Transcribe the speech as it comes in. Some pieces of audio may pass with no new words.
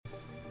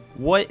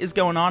What is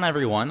going on,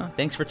 everyone?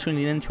 Thanks for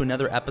tuning in to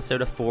another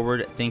episode of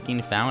Forward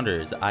Thinking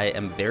Founders. I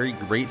am very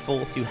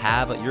grateful to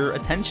have your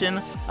attention,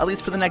 at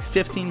least for the next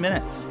 15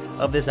 minutes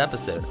of this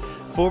episode.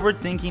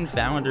 Forward Thinking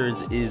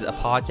Founders is a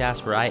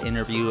podcast where I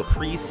interview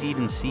pre-seed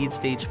and seed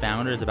stage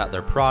founders about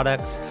their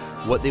products,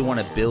 what they want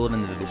to build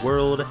into the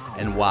world,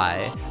 and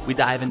why. We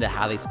dive into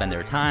how they spend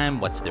their time,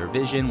 what's their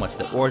vision, what's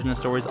their origin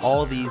stories,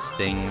 all these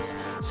things,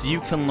 so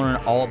you can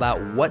learn all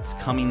about what's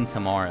coming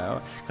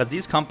tomorrow. Because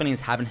these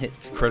companies haven't hit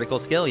critical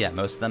scale yet.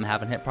 Most of them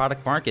haven't hit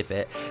product market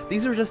fit.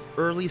 These are just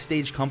early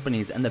stage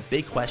companies, and the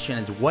big question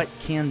is, what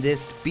can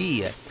this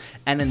be?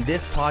 And in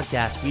this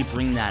podcast, we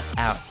bring that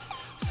out.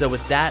 So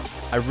with that,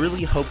 I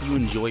really hope you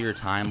enjoy your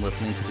time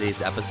listening to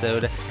today's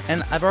episode.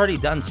 And I've already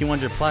done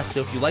 200 plus,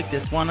 so if you like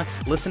this one,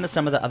 listen to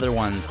some of the other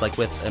ones, like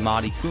with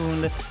Imadi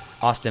Kund,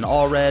 Austin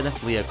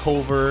Allred, Leah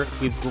Culver.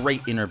 We have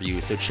great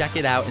interviews, so check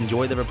it out,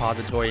 enjoy the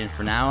repository, and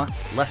for now,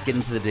 let's get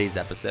into today's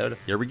episode.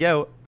 Here we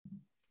go.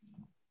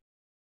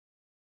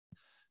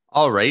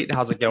 All right,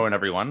 how's it going,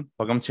 everyone?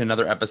 Welcome to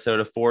another episode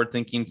of Forward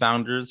Thinking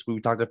Founders, where we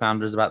talk to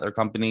founders about their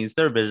companies,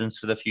 their visions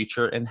for the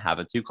future, and how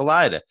the two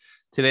collide.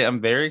 Today, I'm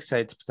very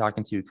excited to be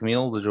talking to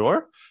Camille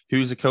Lejour,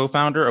 who's a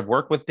co-founder of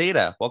Work with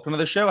Data. Welcome to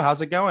the show.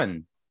 How's it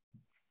going?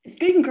 It's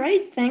going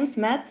great. Thanks,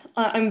 Matt.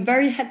 I'm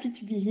very happy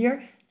to be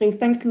here. So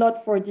thanks a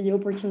lot for the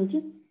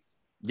opportunity.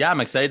 Yeah,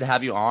 I'm excited to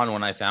have you on.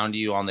 When I found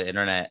you on the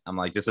internet, I'm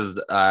like, this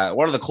is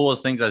one of the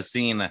coolest things I've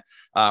seen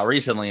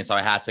recently. So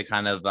I had to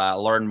kind of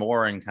learn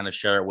more and kind of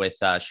share it with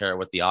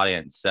the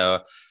audience.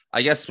 So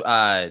I guess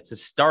to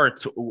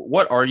start,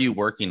 what are you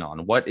working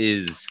on? What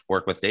is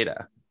Work with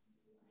Data?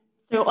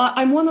 So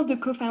I'm one of the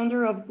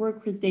co-founder of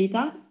Work with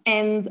Data,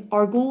 and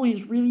our goal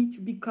is really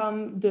to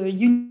become the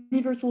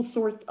universal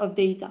source of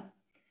data.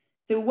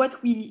 So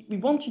what we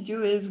want to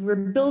do is we're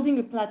building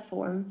a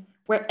platform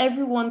where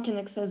everyone can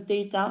access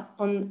data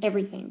on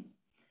everything.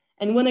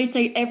 And when I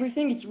say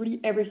everything, it's really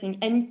everything,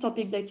 any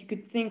topic that you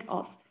could think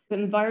of, the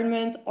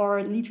environment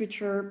or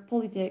literature,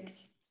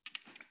 politics.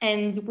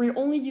 And we're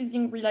only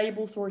using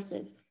reliable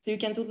sources. So you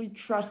can totally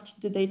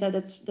trust the data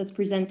that's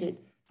presented.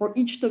 For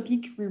each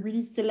topic, we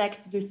really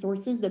select the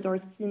sources that are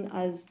seen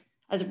as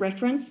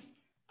reference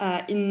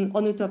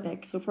on a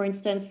topic. So for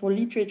instance, for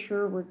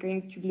literature, we're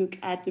going to look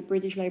at the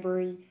British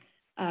Library.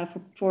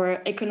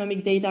 For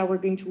economic data, we're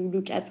going to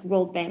look at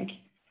World Bank.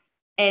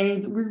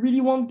 And we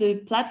really want the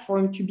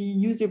platform to be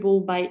usable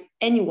by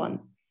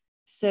anyone.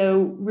 So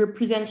we're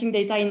presenting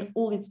data in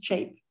all its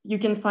shape. You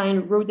can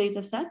find raw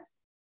data sets,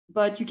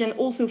 but you can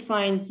also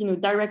find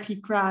directly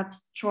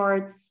graphs,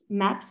 charts,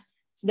 maps,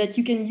 so that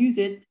you can use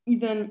it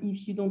even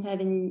if you don't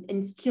have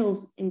any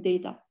skills in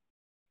data.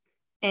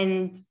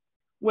 And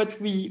what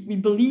we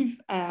believe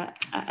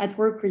at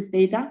Work with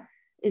Data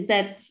is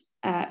that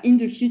in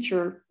the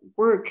future,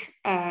 work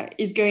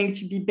is going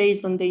to be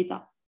based on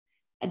data.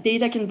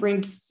 Data can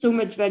bring so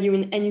much value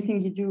in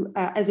anything you do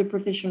as a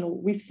professional.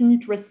 We've seen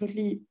it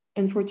recently,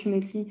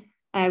 unfortunately,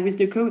 with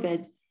the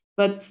COVID,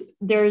 but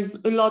there's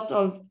a lot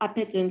of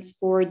appetence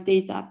for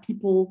data.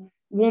 People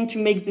want to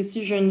make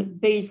decisions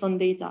based on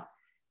data.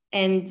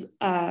 And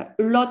a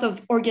lot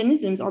of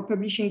organisms are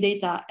publishing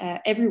data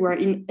everywhere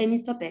in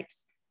any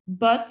topics,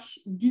 but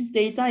this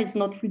data is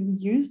not really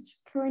used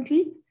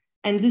currently.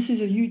 And this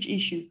is a huge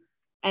issue.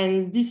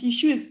 And this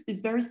issue is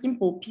very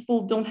simple.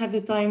 People don't have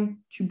the time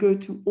to go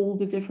to all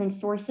the different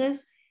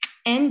sources,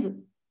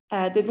 and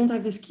they don't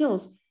have the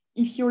skills.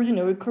 If you're,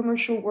 a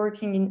commercial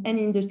working in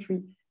any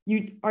industry,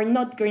 you are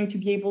not going to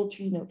be able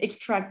to,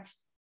 extract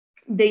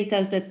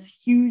data that's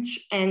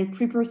huge and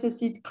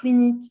pre-process it,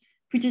 clean it,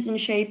 put it in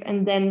shape,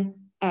 and then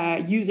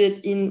use it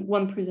in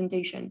one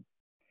presentation.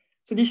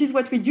 So this is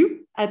what we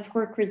do at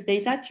Work with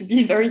Data. To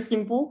be very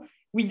simple,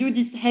 we do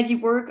this heavy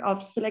work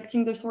of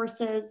selecting the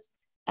sources,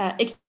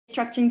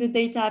 extracting the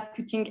data,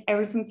 putting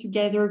everything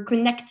together,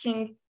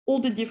 connecting all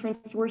the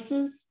different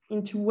sources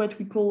into what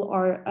we call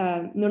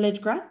our knowledge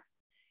graph.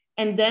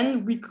 And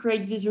then we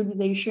create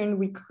visualization,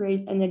 we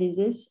create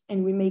analysis,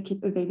 and we make it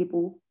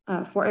available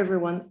for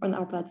everyone on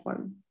our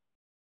platform.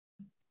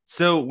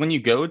 So when you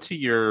go to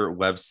your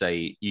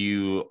website,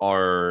 you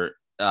are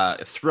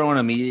thrown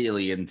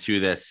immediately into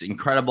this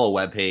incredible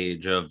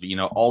webpage of,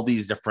 all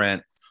these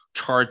different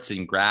charts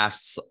and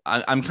graphs.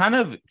 I'm kind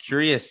of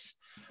curious,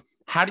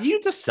 how do you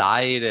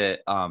decide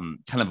kind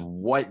of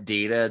what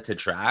data to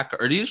track?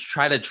 Or do you just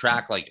try to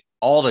track like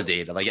all the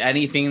data, like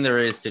anything there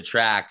is to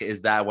track?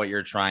 Is that what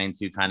you're trying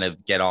to kind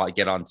of get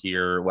onto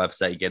your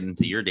website, get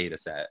into your data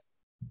set?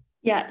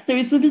 Yeah, so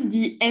it's a bit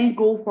the end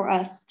goal for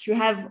us to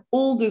have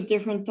all those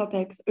different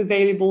topics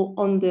available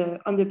on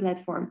the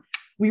platform.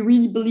 We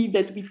really believe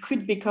that we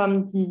could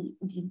become the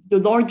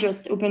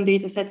largest open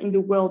data set in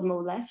the world, more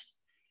or less.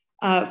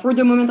 For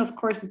the moment, of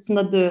course, it's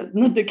not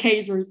the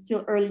case. We're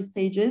still early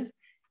stages.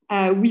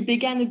 We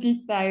began a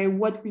bit by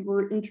what we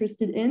were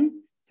interested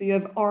in. So you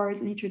have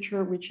art,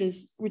 literature, which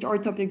are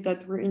topics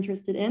that we're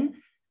interested in,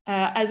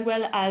 as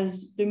well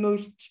as the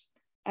most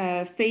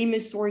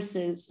famous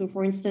sources. So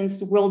for instance,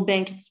 the World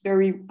Bank, it's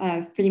very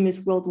famous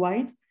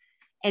worldwide.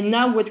 And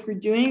now what we're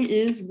doing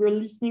is we're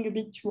listening a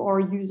bit to our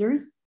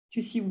users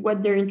to see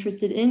what they're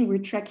interested in. We're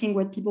tracking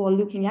what people are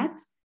looking at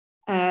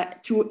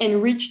to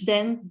enrich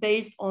them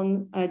based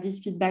on this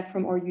feedback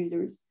from our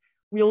users.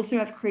 We also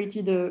have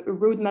created a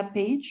roadmap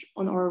page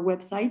on our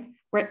website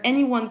where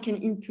anyone can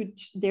input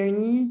their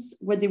needs,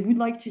 what they would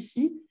like to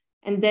see.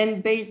 And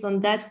then based on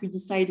that, we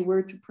decide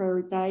where to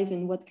prioritize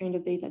and what kind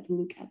of data to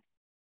look at.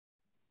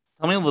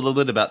 Tell me a little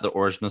bit about the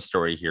origin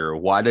story here.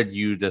 Why did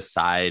you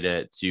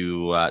decide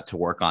to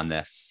work on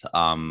this,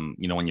 when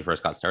you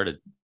first got started?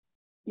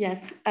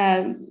 Yes.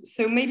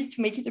 So maybe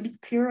to make it a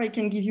bit clearer, I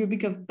can give you a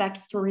bit of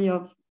backstory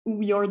of who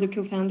we are, the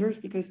co-founders,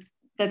 because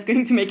that's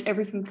going to make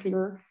everything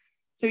clearer.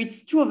 So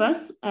it's two of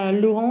us,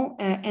 Laurent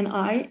and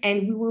I,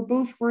 and we were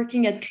both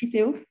working at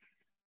Criteo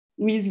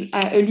with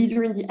a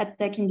leader in the ad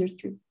tech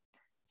industry.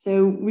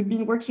 So we've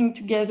been working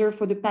together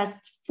for the past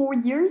 4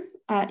 years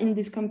in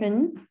this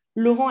company.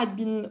 Laurent had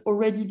been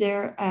already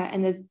there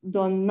and has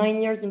done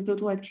 9 years in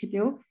total at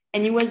Criteo.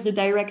 And he was the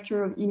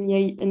director of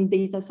EMEA in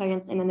data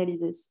science and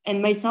analysis.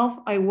 And myself,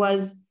 I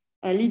was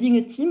leading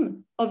a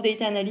team of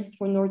data analysts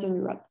for Northern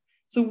Europe.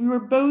 So we were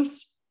both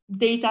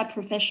data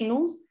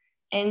professionals.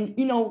 And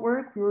in our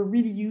work, we were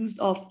really used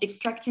of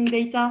extracting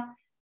data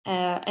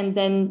and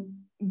then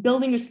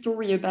building a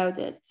story about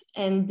it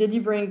and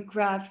delivering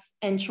graphs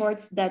and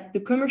charts that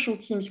the commercial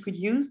teams could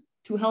use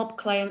to help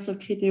clients of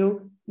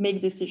Criteo make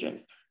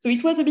decisions. So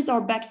it was a bit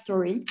our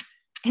backstory.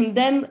 And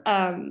then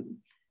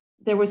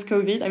there was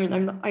COVID. I mean,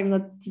 I'm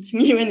not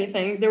teaching you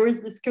anything. There was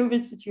this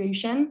COVID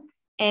situation,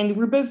 and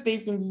we're both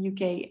based in the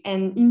UK.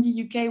 And in the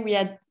UK, we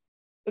had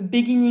a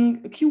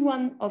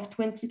Q1 of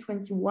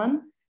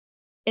 2021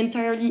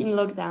 entirely in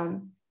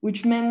lockdown,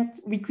 which meant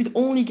we could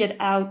only get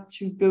out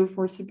to go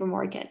for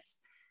supermarkets.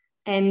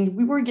 And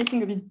we were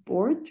getting a bit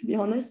bored, to be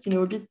honest,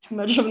 a bit too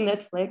much of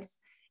Netflix.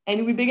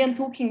 And we began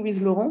talking with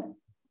Laurent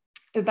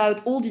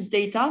about all this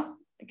data,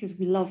 because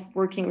we love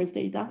working with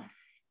data.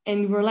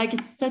 And we're like,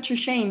 it's such a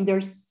shame.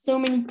 There's so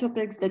many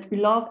topics that we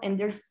love, and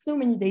there's so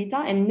many data,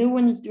 and no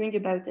one is doing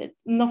about it.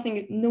 No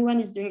one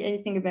is doing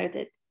anything about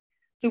it.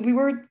 So we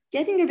were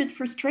getting a bit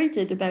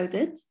frustrated about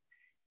it.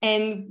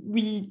 And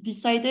we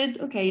decided,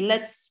 okay,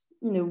 let's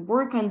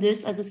work on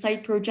this as a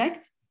side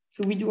project.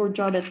 So we do our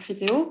job at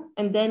Criteo,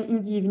 and then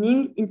in the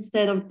evening,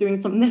 instead of doing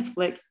some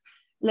Netflix,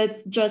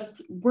 let's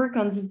just work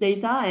on this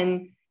data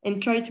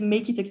and try to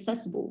make it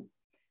accessible.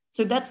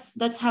 So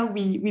that's how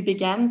we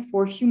began.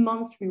 For a few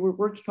months, we were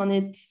working on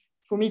it.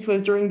 For me, it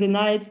was during the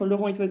night. For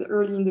Laurent, it was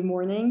early in the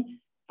morning.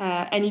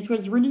 And it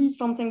was really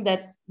something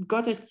that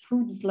got us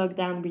through this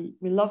lockdown.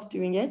 We loved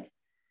doing it.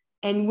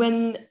 And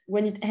when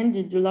it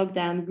ended, the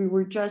lockdown, we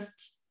were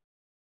just,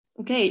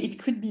 okay, it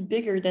could be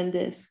bigger than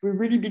this. We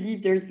really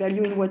believe there's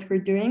value in what we're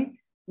doing.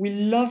 We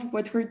love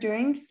what we're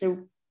doing. So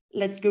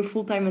let's go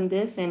full-time on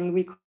this. And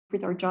we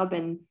quit our job.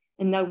 And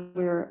now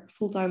we're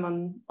full-time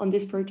on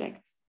this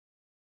project.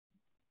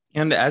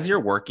 And as you're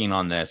working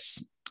on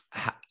this,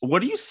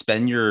 what do you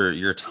spend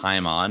your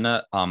time on?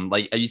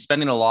 Are you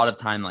spending a lot of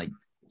time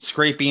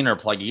scraping or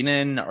plugging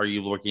in? Are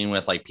you working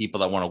with people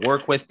that want to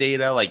work with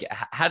data?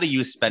 How do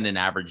you spend an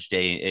average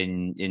day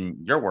in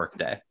your work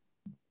day?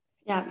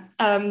 Yeah,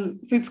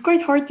 so it's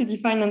quite hard to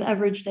define an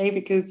average day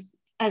because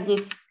as a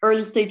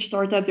early stage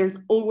startup, there's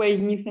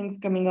always new things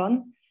coming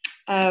on.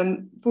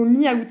 For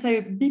me, I would say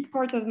a big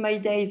part of my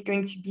day is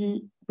going to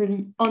be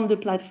really on the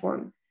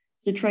platform.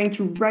 So trying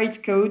to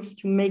write codes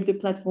to make the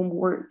platform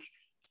work.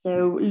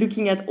 So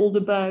looking at all the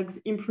bugs,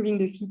 improving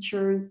the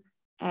features,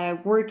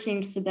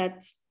 working so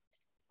that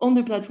on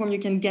the platform you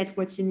can get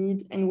what you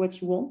need and what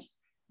you want.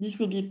 This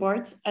will be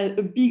part.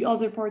 A big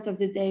other part of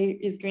the day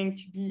is going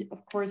to be,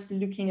 of course,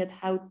 looking at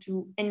how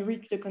to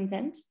enrich the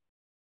content.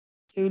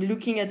 So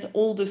looking at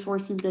all the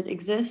sources that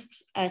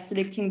exist,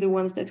 selecting the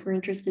ones that we're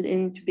interested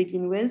in to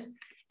begin with,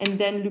 and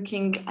then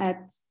looking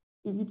at,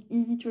 is it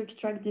easy to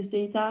extract this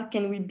data?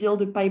 Can we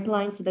build a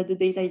pipeline so that the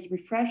data is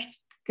refreshed?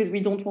 Because we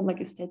don't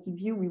want a static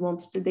view. We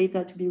want the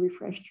data to be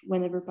refreshed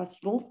whenever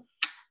possible.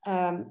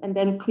 And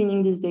then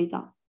cleaning this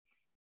data.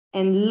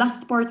 And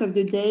last part of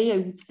the day, I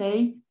would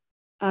say,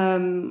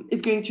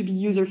 is going to be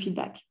user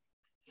feedback.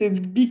 So a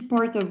big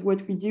part of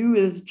what we do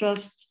is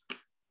just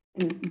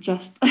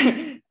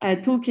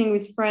talking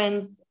with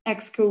friends,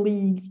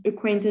 ex-colleagues,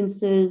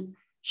 acquaintances,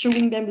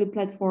 showing them the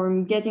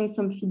platform, getting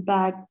some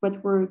feedback,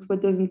 what works,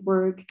 what doesn't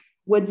work,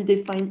 what did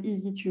they find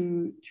easy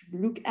to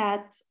look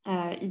at,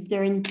 is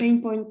there any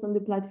pain points on the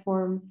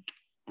platform,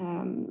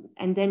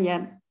 and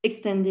then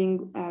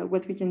extending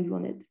what we can do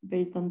on it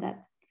based on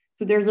that.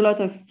 So there's a lot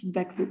of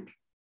feedback loop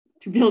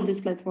to build this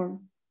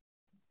platform.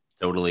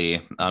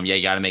 Totally.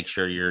 You got to make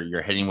sure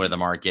you're hitting where the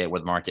market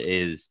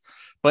is.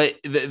 But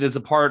there's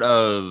a part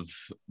of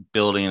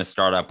building a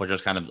startup, which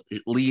is kind of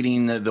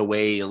leading the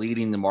way,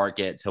 leading the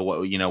market to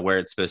what, where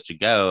it's supposed to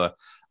go,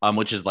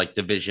 which is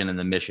the vision and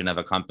the mission of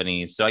a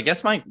company. So I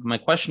guess my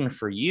question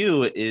for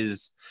you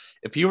is,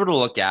 if you were to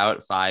look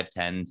out 5,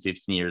 10,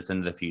 15 years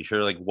into the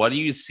future, what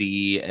do you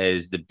see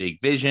as the big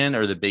vision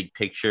or the big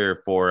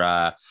picture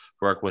for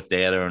work with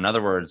data? Or in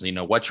other words,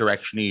 what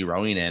direction are you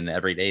rowing in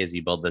every day as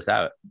you build this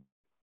out?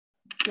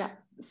 Yeah.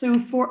 So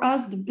for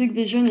us, the big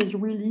vision is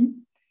really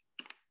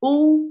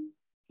all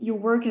your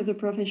work as a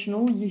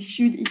professional, you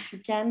should, if you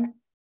can,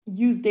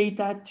 use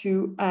data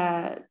to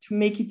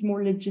make it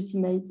more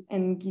legitimate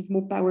and give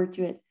more power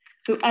to it.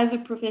 So as a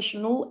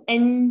professional,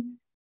 any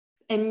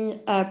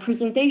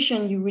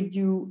presentation you would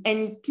do,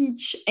 any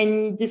pitch,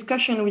 any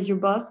discussion with your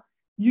boss,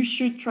 you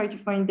should try to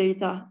find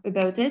data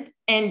about it,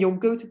 and your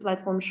go-to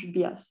platform should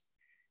be us.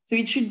 So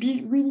it should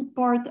be really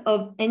part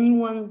of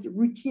anyone's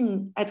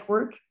routine at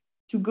work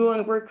to go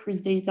and work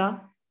with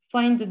data,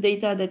 find the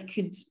data that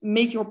could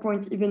make your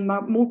point even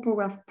more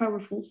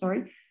powerful,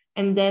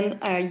 and then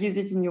use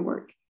it in your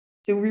work.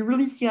 So we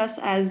really see us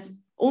as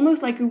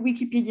almost like a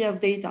Wikipedia of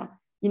data.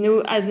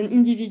 As an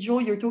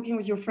individual, you're talking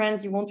with your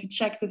friends, you want to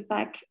check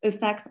a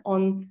fact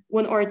on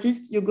one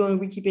artist, you go on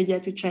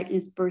Wikipedia to check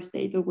his birth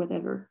date or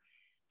whatever.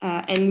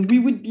 And we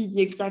would be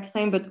the exact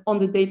same, but on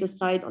the data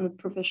side, on the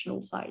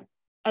professional side.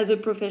 As a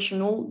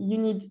professional, you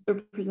need a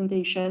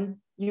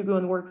presentation, you go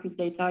and work with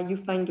data, you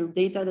find the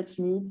data that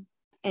you need,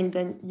 and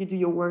then you do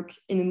your work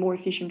in a more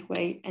efficient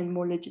way and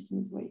more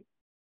legitimate way.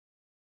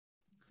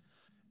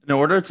 In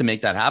order to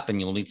make that happen,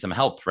 you'll need some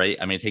help, right?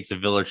 I mean, it takes a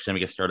village to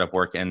make a startup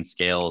work and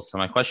scale. So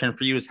my question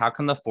for you is, how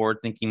can the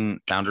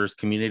forward-thinking founders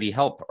community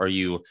help? Are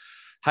you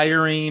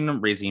hiring,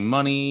 raising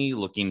money,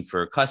 looking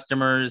for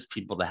customers,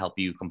 people to help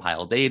you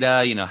compile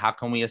data? How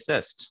can we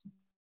assist?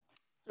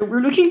 So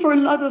we're looking for a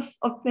lot of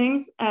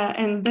things,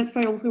 and that's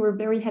why also I'm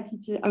very happy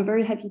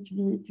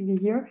to be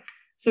here.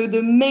 So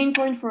the main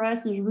point for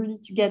us is really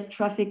to get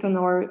traffic on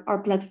our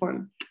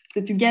platform.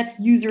 So to get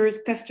users,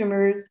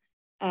 customers,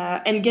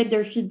 and get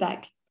their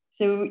feedback.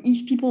 So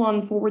if people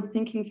on Forward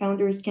Thinking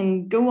Founders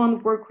can go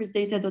on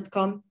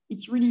workwithdata.com,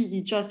 it's really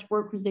easy, just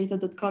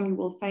workwithdata.com, you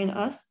will find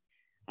us.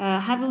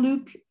 Have a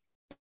look.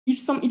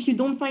 If you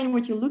don't find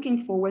what you're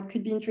looking for, what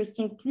could be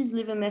interesting, please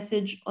leave a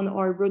message on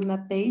our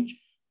roadmap page,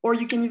 or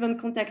you can even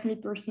contact me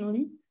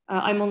personally.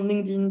 I'm on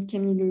LinkedIn,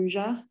 Camille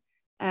Lehujar.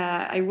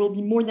 I will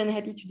be more than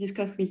happy to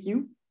discuss with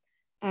you.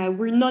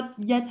 We're not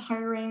yet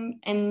hiring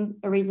and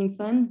raising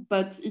funds,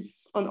 but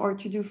it's on our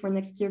to-do for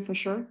next year for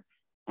sure.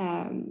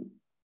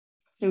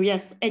 So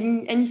yes,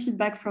 any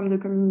feedback from the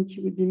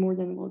community would be more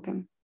than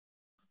welcome.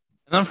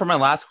 And then for my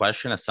last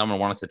question, if someone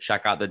wanted to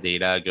check out the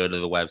data, go to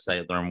the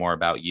website, learn more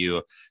about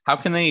you, how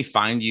can they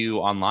find you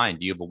online?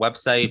 Do you have a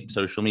website,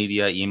 social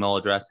media, email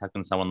address? How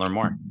can someone learn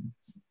more?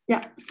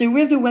 Yeah, so we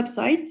have the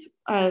website,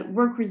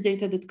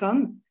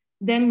 workwithdata.com.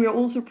 Then we're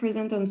also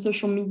present on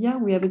social media.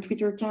 We have a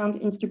Twitter account,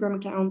 Instagram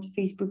account,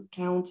 Facebook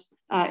account.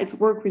 It's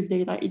Work with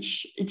Data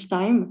each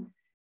time.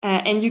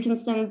 And you can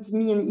send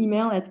me an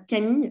email at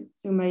Camille,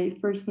 so my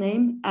first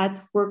name, at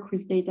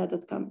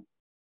workwithdata.com.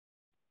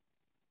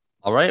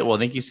 All right. Well,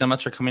 thank you so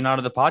much for coming out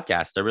of the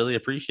podcast. I really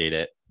appreciate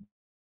it.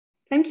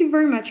 Thank you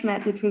very much,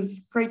 Matt. It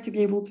was great to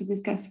be able to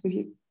discuss with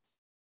you.